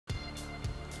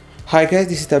Hi guys,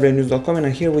 this is Tablet-News.com and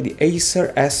I'm here with the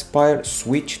Acer Aspire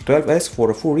Switch 12S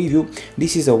for a full review.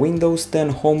 This is a Windows 10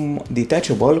 home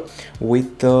detachable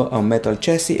with a metal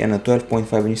chassis and a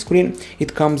 12.5-inch screen.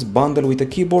 It comes bundled with a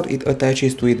keyboard. It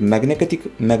attaches to it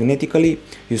magnetically.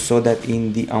 You saw that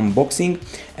in the unboxing.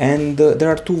 And there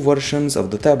are two versions of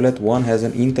the tablet. One has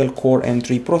an Intel Core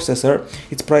M3 processor.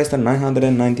 It's priced at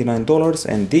 $999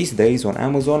 and these days on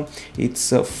Amazon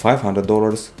it's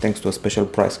 $500 thanks to a special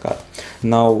price cut.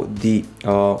 Now the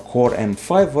Core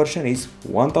M5 version is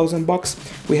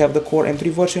 $1,000. We have the Core M3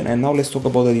 version, and now let's talk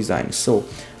about the design. So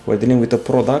we're dealing with a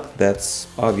product that's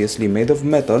obviously made of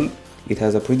metal. It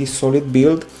has a pretty solid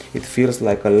build. It feels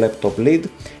like a laptop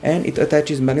lid, and it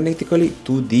attaches magnetically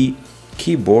to the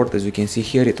keyboard. As you can see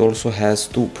here, it also has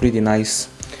two pretty nice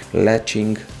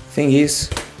latching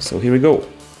thingies. So here we go,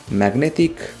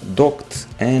 magnetic, docked,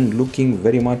 and looking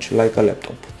very much like a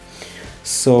laptop.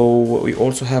 So we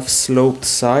also have sloped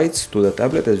sides to the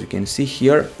tablet, as you can see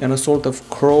here, and a sort of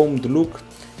chromed look,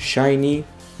 shiny,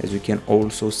 as you can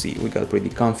also see. We got pretty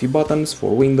comfy buttons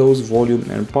for Windows, volume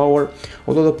and power,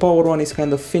 although the power one is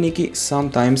kind of finicky.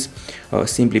 Sometimes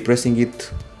simply pressing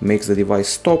it makes the device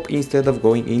stop instead of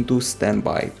going into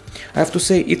standby. I have to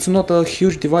say, it's not a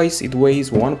huge device. It weighs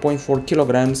 1.4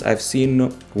 kilograms. I've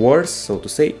seen worse, so to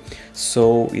say,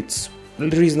 so it's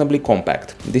reasonably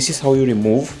compact. This is how you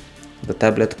remove the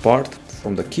tablet part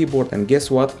from the keyboard, and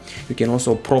guess what, you can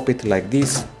also prop it like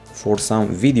this for some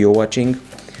video watching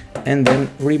and then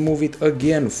remove it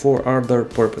again for other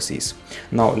purposes.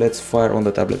 Now let's fire on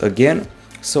the tablet again.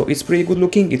 So it's pretty good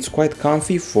looking, it's quite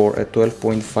comfy for a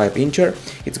 12.5 incher.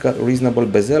 It's got reasonable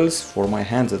bezels for my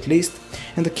hands at least,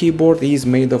 and the keyboard is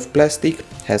made of plastic,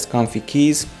 has comfy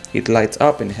keys, it lights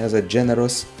up and has a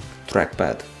generous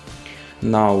trackpad.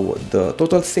 Now the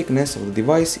total thickness of the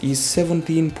device is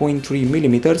 17.3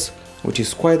 millimeters, which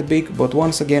is quite big, but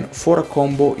once again for a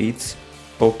combo it's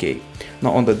okay.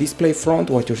 Now on the display front,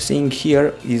 what you're seeing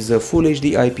here is a Full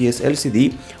HD IPS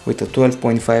LCD with a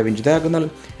 12.5-inch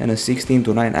diagonal and a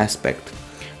 16:9 aspect.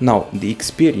 Now the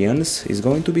experience is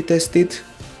going to be tested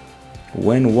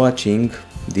when watching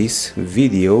this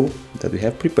video that we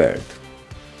have prepared.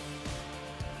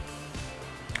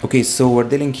 Okay, so we're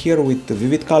dealing here with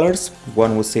vivid colors,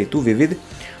 one would say too vivid,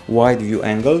 wide view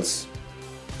angles,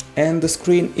 and the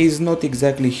screen is not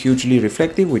exactly hugely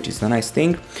reflective, which is a nice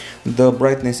thing. The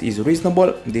brightness is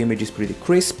reasonable, the image is pretty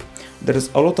crisp, there's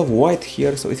a lot of white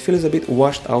here, so it feels a bit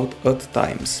washed out at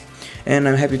times. And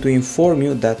I'm happy to inform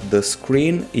you that the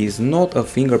screen is not a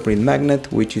fingerprint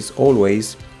magnet, which is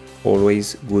always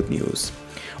good news.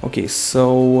 Okay,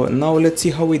 so now let's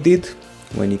see how we did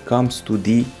when it comes to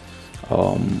the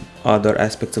other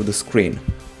aspects of the screen.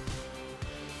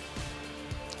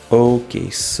 Okay,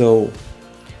 so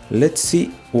let's see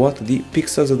what the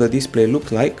pixels of the display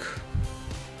look like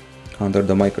under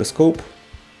the microscope.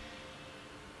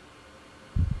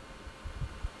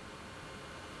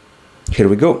 Here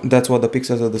we go, that's what the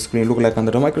pixels of the screen look like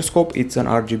under the microscope. It's an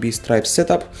RGB stripe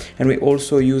setup, and we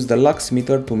also use the lux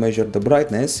meter to measure the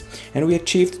brightness, and we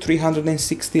achieved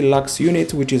 360 lux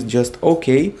units, which is just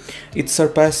okay. It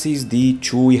surpasses the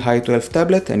Chewy High 12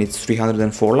 tablet, and it's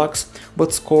 304 lux,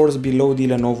 but scores below the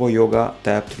Lenovo Yoga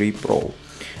Tab 3 Pro.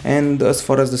 And as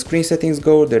far as the screen settings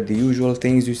go, they're the usual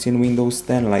things you see in Windows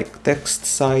 10, like text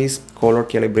size, color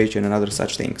calibration and other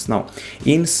such things. Now,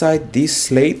 inside this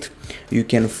slate, you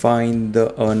can find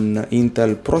an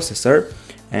Intel processor,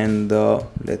 and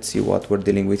let's see what we're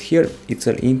dealing with here. It's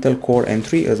an Intel Core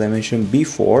M3, as I mentioned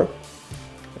before.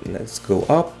 Let's go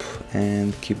up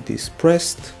and keep this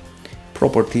pressed.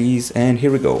 Properties, and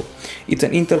here we go. It's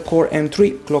an Intel Core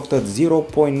M3 clocked at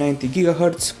 0.90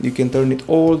 GHz. You can turn it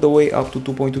all the way up to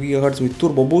 2.2 GHz with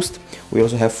turbo boost. We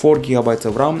also have 4 GB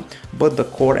of RAM, but the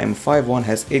Core M5 one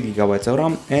has 8 GB of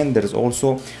RAM, and there's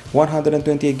also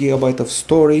 128 GB of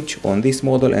storage on this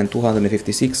model and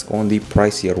 256 on the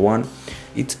pricier one.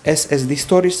 It's SSD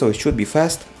storage, so it should be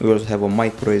fast. We also have a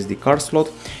micro SD card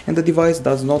slot, and the device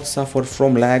does not suffer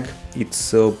from lag.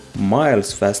 It's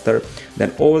miles faster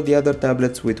than all the other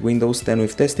tablets with Windows 10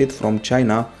 we've tested from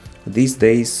China these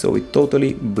days, so it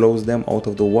totally blows them out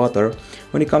of the water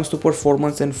when it comes to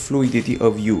performance and fluidity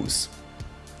of use.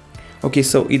 Okay,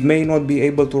 so it may not be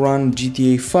able to run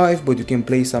GTA 5, but you can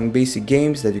play some basic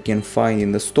games that you can find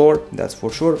in the store, that's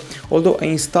for sure. Although I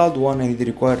installed one and it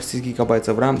required 6 GB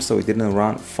of RAM, so it didn't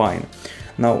run fine.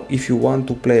 Now, if you want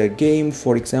to play a game,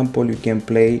 for example, you can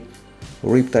play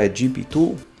Riptide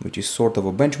GP2, which is sort of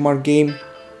a benchmark game.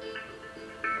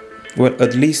 Well,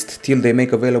 at least till they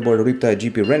make available Riptide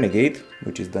GP Renegade,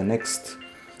 which is the next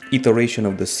iteration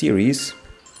of the series.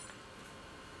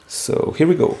 So here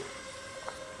we go.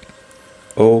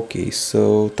 Okay,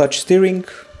 so touch steering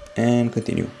and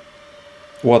continue.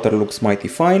 Water looks mighty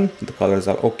fine, the colors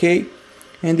are okay,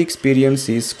 and the experience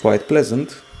is quite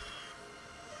pleasant.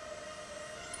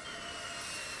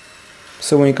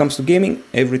 So when it comes to gaming,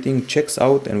 everything checks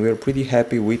out and we're pretty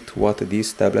happy with what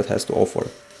this tablet has to offer.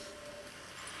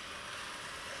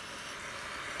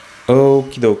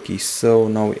 Okie dokie, so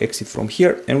now we exit from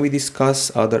here and we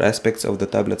discuss other aspects of the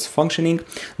tablet's functioning.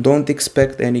 Don't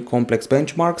expect any complex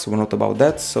benchmarks, we're not about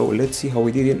that, so let's see how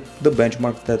we did in the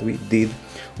benchmarks that we did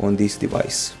on this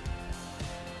device.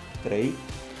 3.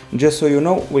 Just so you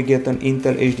know, we get an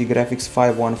Intel HD Graphics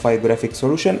 515 graphics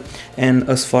solution, and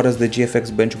as far as the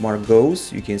GFX benchmark goes,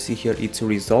 you can see here its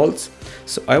results.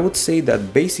 So I would say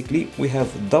that basically we have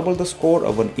double the score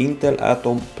of an Intel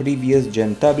Atom previous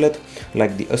gen tablet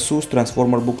like the Asus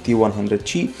Transformer Book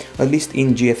T100G, at least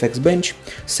in GFX bench.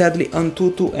 Sadly,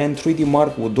 Antutu and 3D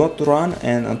Mark would not run,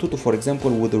 and Antutu, for example,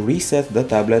 would reset the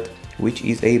tablet, which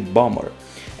is a bummer.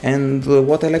 And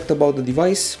what I liked about the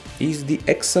device is the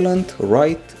excellent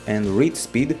write and read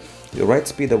speed. The write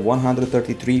speed of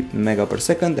 133 MB per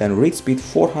second and read speed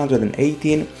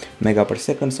 418 MB per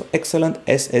second, so excellent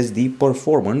SSD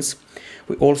performance.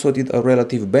 We also did a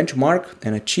relative benchmark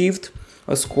and achieved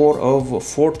a score of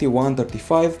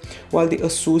 4135, while the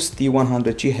Asus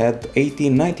T100G had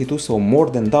 1892, so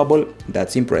more than double.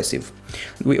 That's impressive.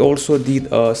 We also did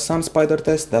a SunSpider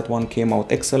test, that one came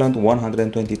out excellent,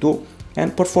 122.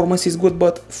 And performance is good,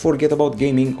 but forget about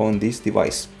gaming on this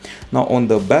device. Now on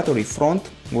the battery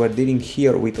front, we're dealing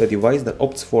here with a device that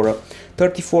opts for a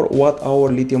 34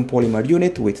 Wh lithium polymer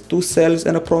unit with 2 cells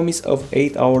and a promise of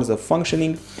 8 hours of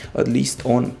functioning, at least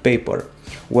on paper.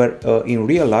 Where in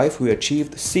real life we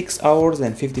achieved 6 hours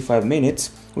and 55 minutes,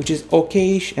 which is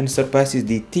okayish and surpasses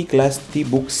the T-Class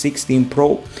T-Book 16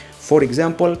 Pro, for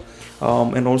example,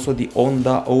 and also the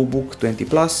Onda O-Book 20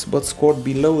 Plus, but scored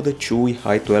below the Chewy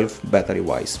High 12 battery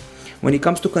wise. When it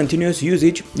comes to continuous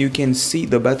usage, you can see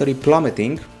the battery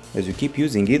plummeting as you keep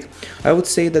using it. I would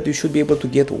say that you should be able to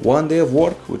get 1 day of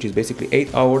work, which is basically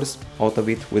 8 hours out of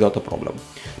it without a problem.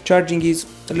 Charging is,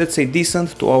 let's say,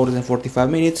 decent, 2 hours and 45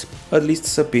 minutes, at least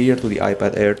superior to the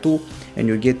iPad Air 2, and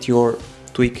you get your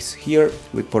tweaks here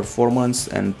with performance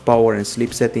and power and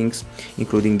sleep settings,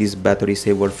 including this battery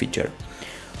saver feature.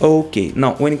 Okay,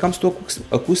 now when it comes to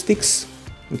acoustics,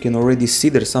 you can already see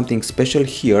there's something special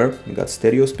here. We got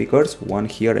stereo speakers, one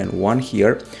here and one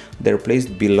here. They're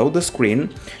placed below the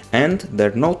screen and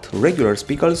they're not regular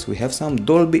speakers. We have some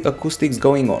Dolby acoustics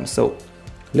going on. So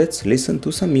let's listen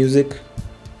to some music.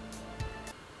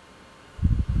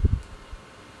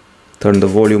 Turn the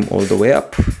volume all the way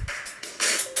up.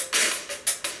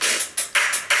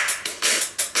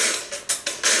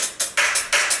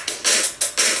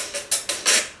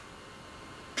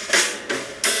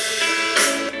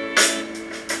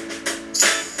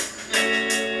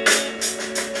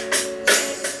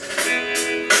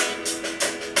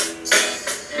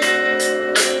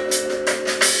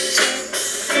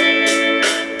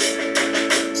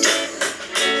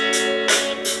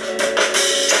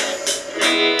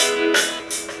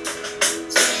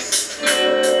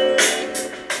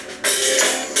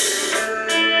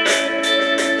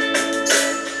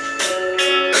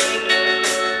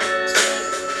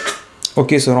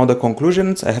 Okay, so now the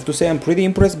conclusions. I have to say I'm pretty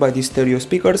impressed by these stereo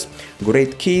speakers.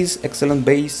 Great keys, excellent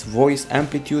bass, voice,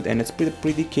 amplitude, and it's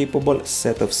pretty capable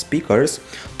set of speakers.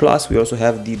 Plus we also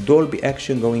have the Dolby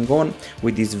action going on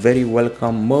with these very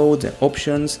welcome modes and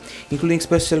options, including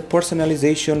special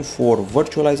personalization for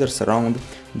virtualizer surround,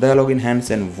 dialogue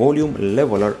enhance, and volume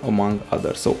leveler, among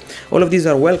others. So all of these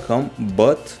are welcome,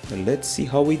 but let's see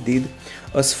how we did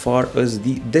as far as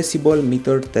the decibel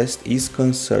meter test is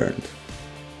concerned.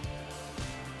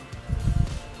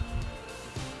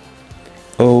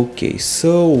 Okay,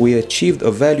 so we achieved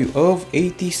a value of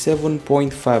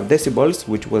 87.5 decibels,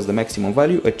 which was the maximum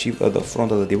value achieved at the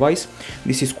front of the device.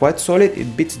 This is quite solid.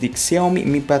 It beats the Xiaomi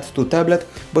Mi Pad 2 tablet,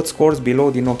 but scores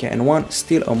below the Nokia N1,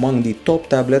 still among the top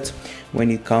tablets when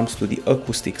it comes to the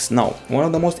acoustics. Now, one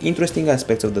of the most interesting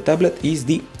aspects of the tablet is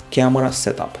the camera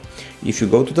setup. If you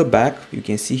go to the back, you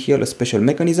can see here a special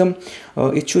mechanism.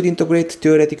 It should integrate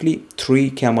theoretically 3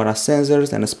 camera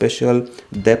sensors and a special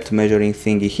depth measuring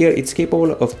thingy here. It's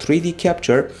capable of 3D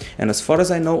capture, and as far as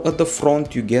I know, at the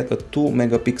front you get a 2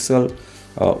 megapixel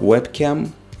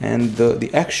webcam, and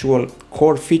the actual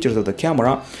core features of the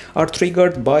camera are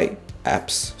triggered by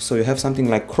apps. So you have something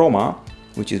like Chroma,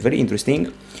 which is very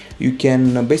interesting. You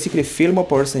can basically film a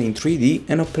person in 3D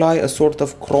and apply a sort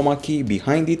of chroma key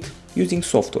behind it using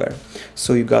software.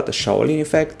 So you got a Shaolin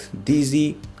effect,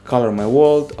 Dizzy, Color My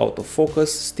World, Autofocus,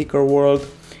 Sticker World,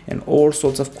 and all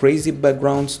sorts of crazy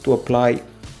backgrounds to apply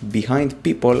behind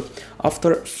people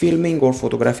after filming or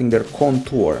photographing their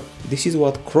contour. This is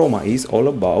what Chroma is all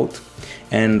about.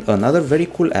 And another very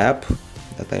cool app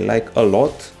that I like a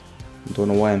lot, don't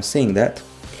know why I'm saying that,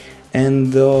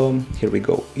 and here we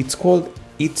go, it's called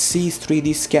Etsy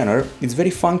 3D Scanner. It's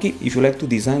very funky if you like to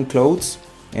design clothes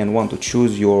and want to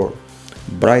choose your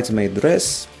bridesmaid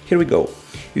dress. Here we go,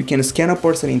 you can scan a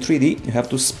person in 3D, you have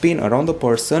to spin around the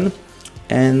person,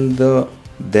 and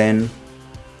then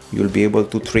you'll be able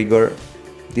to trigger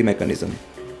the mechanism.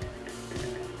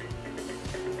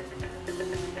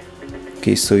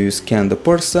 Okay, so you scan the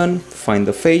person, find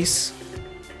the face,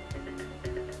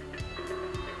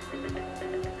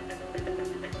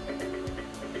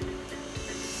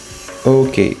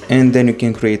 okay, and then you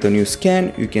can create a new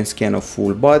scan, you can scan a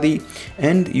full body,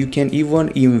 and you can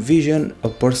even envision a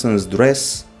person's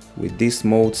dress with this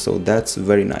mode, so that's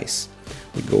very nice.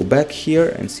 We go back here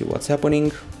and see what's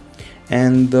happening,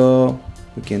 and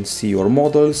you can see your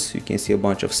models, you can see a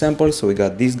bunch of samples. So we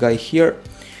got this guy here,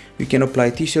 you can apply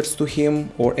t-shirts to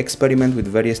him or experiment with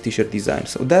various t-shirt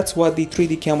designs. So that's what the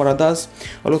 3D camera does.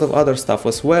 A lot of other stuff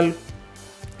as well,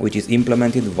 which is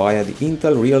implemented via the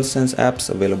Intel RealSense apps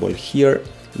available here.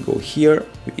 You go here,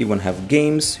 you even have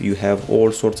games, you have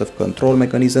all sorts of control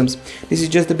mechanisms. This is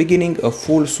just the beginning, a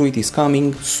full suite is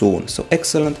coming soon. So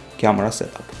excellent camera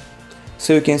setup.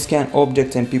 So you can scan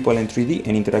objects and people in 3D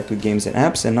and interact with games and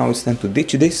apps, and now it's time to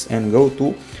ditch this and go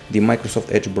to the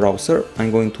Microsoft Edge browser.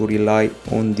 I'm going to rely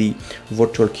on the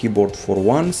virtual keyboard for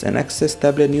once and access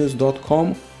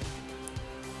Tablet-News.com.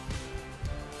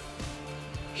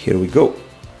 Here we go.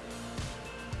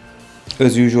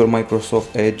 As usual,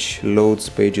 Microsoft Edge loads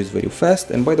pages very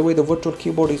fast, and by the way, the virtual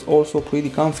keyboard is also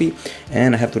pretty comfy,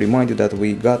 and I have to remind you that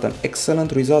we got an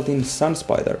excellent result in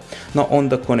SunSpider. Now on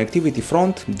the connectivity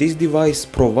front, this device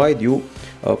provides you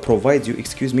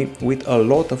with a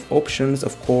lot of options.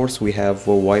 Of course, we have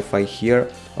Wi-Fi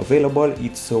here available.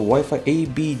 It's Wi-Fi A,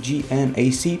 B, G and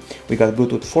AC. We got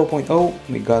Bluetooth 4.0,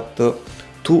 we got two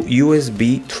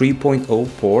USB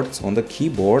 3.0 ports on the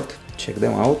keyboard, check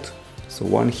them out. So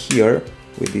one here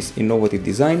with this innovative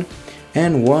design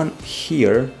and one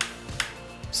here.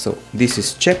 So this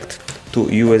is checked, to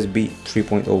USB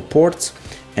 3.0 ports,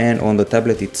 and on the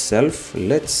tablet itself,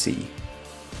 let's see.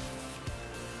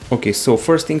 Okay, so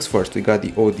first things first, we got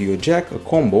the audio jack, a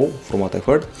combo from what I've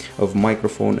heard of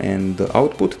microphone and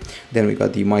output. Then we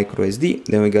got the micro SD,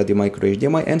 then we got the micro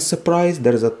HDMI, and surprise,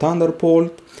 there's a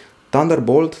Thunderbolt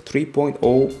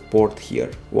 3.0 port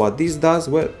here. What this does?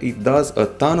 Well, it does a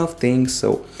ton of things,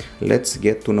 so let's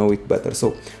get to know it better.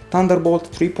 So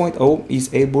Thunderbolt 3.0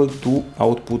 is able to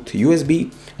output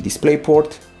USB,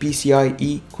 DisplayPort,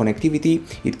 PCIe connectivity.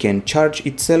 It can charge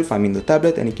itself, I mean the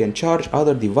tablet, and it can charge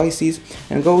other devices,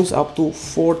 and goes up to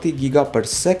 40 GB per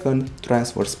second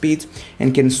transfer speeds,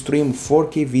 and can stream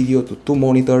 4K video to 2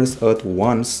 monitors at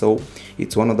once. So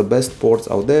it's one of the best ports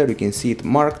out there. You can see it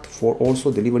marked for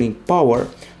also delivering power,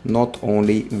 not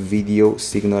only video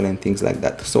signal and things like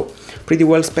that. So pretty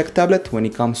well spec tablet when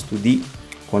it comes to the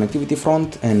connectivity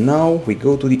front. And now we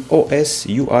go to the OS,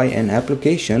 UI and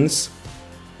applications.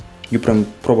 You can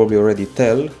probably already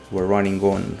tell we're running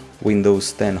on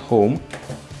Windows 10 Home.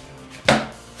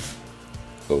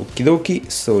 Okie dokie,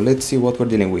 so let's see what we're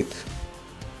dealing with.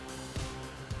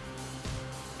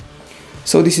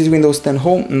 So this is Windows 10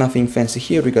 Home, nothing fancy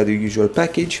here. We got the usual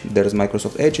package. There's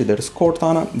Microsoft Edge, there's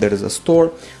Cortana, there is a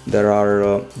store, there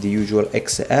are the usual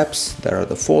Exe apps, there are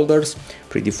the folders,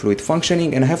 pretty fluid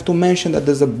functioning. And I have to mention that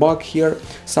there's a bug here.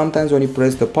 Sometimes when you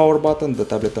press the power button, the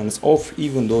tablet turns off,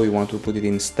 even though you want to put it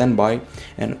in standby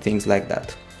and things like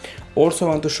that. Also, I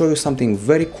want to show you something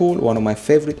very cool. One of my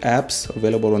favorite apps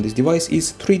available on this device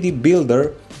is 3D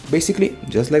Builder. Basically,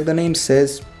 just like the name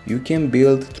says, you can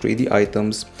build 3D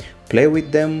items, play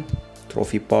with them,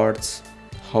 trophy parts,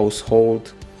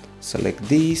 household, select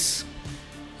these,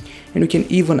 and you can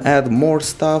even add more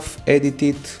stuff, edit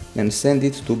it and send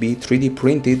it to be 3D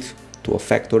printed to a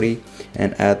factory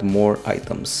and add more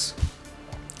items.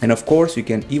 And of course, you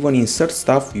can even insert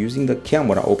stuff using the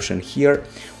camera option here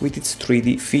with its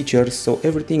 3D features. So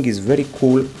everything is very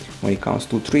cool when it comes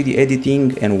to 3D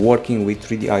editing and working with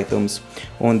 3D items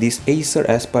on this Acer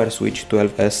Aspire Switch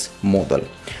 12S model.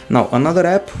 Now another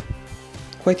app,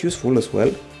 quite useful as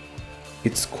well,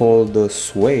 it's called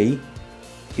Sway.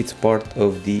 It's part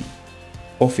of the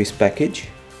Office package.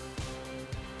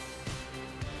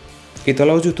 It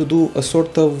allows you to do a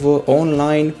sort of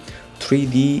online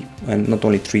 3D, and not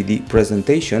only 3D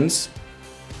presentations.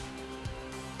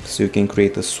 so you can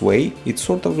create a sway. It's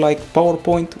sort of like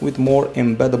PowerPoint with more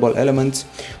embeddable elements.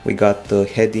 We got the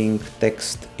heading,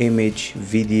 text, image,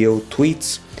 video,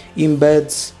 tweets,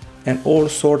 embeds, and all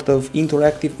sort of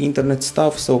interactive internet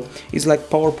stuff. So it's like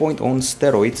PowerPoint on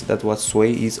steroids. That's what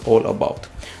sway is all about.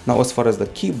 Now as far as the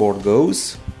keyboard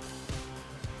goes,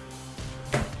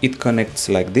 it connects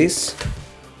like this.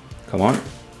 Come on,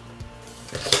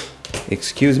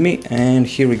 excuse me, and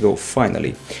here we go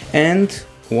finally. And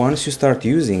once you start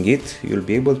using it, you'll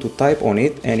be able to type on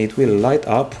it and it will light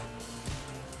up.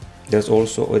 There's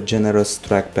also a generous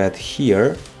trackpad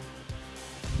here.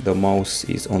 The mouse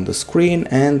is on the screen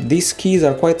and these keys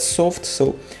are quite soft,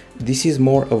 so this is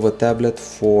more of a tablet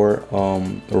for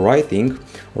writing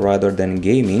rather than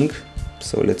gaming.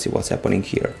 So let's see what's happening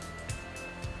here.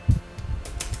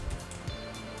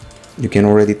 You can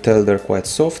already tell they're quite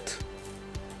soft.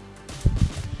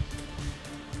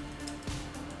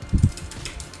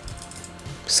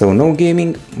 So no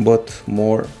gaming, but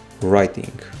more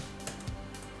writing.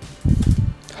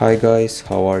 Hi guys,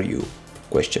 how are you?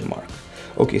 Question mark.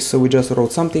 Okay, so we just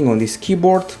wrote something on this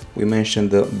keyboard. We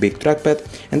mentioned the big trackpad,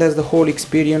 and that's the whole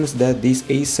experience that this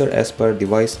Acer Aspire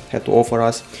device had to offer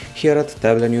us here at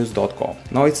Tablet-News.com.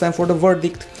 Now it's time for the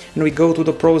verdict, and we go to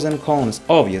the pros and cons.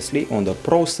 Obviously, on the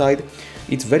pro side,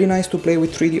 it's very nice to play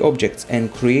with 3D objects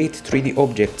and create 3D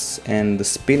objects and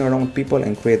spin around people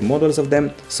and create models of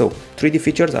them. So 3D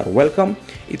features are welcome.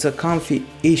 It's a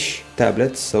comfy-ish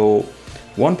tablet, so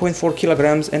 1.4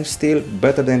 kilograms and still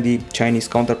better than the Chinese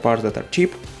counterparts that are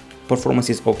cheap. Performance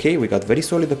is okay, we got very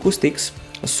solid acoustics,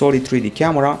 a solid 3D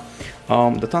camera.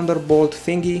 The Thunderbolt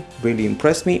thingy really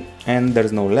impressed me, and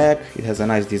there's no lag, it has a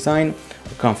nice design,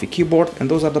 a comfy keyboard, and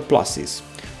those are the pluses.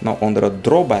 Now on the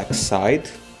drawback side,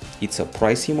 it's a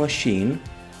pricey machine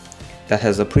that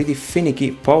has a pretty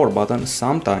finicky power button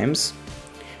sometimes,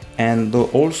 and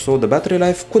also the battery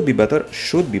life could be better,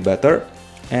 should be better.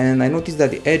 And I noticed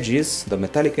that the edges, the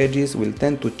metallic edges, will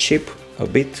tend to chip a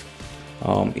bit.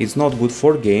 It's not good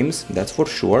for games, that's for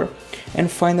sure. And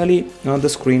finally, the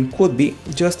screen could be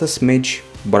just a smidge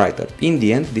brighter. In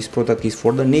the end, this product is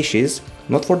for the niches,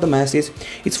 not for the masses.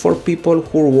 It's for people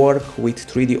who work with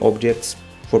 3D objects,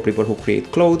 for people who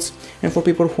create clothes, and for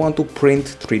people who want to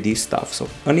print 3D stuff. So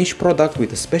a niche product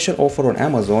with a special offer on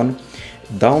Amazon,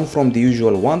 down from the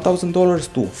usual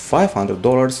 $1,000 to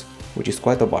 $500, which is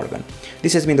quite a bargain.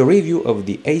 This has been the review of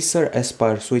the Acer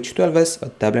Aspire Switch 12S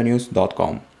at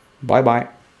Tablet-News.com. Bye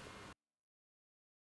bye.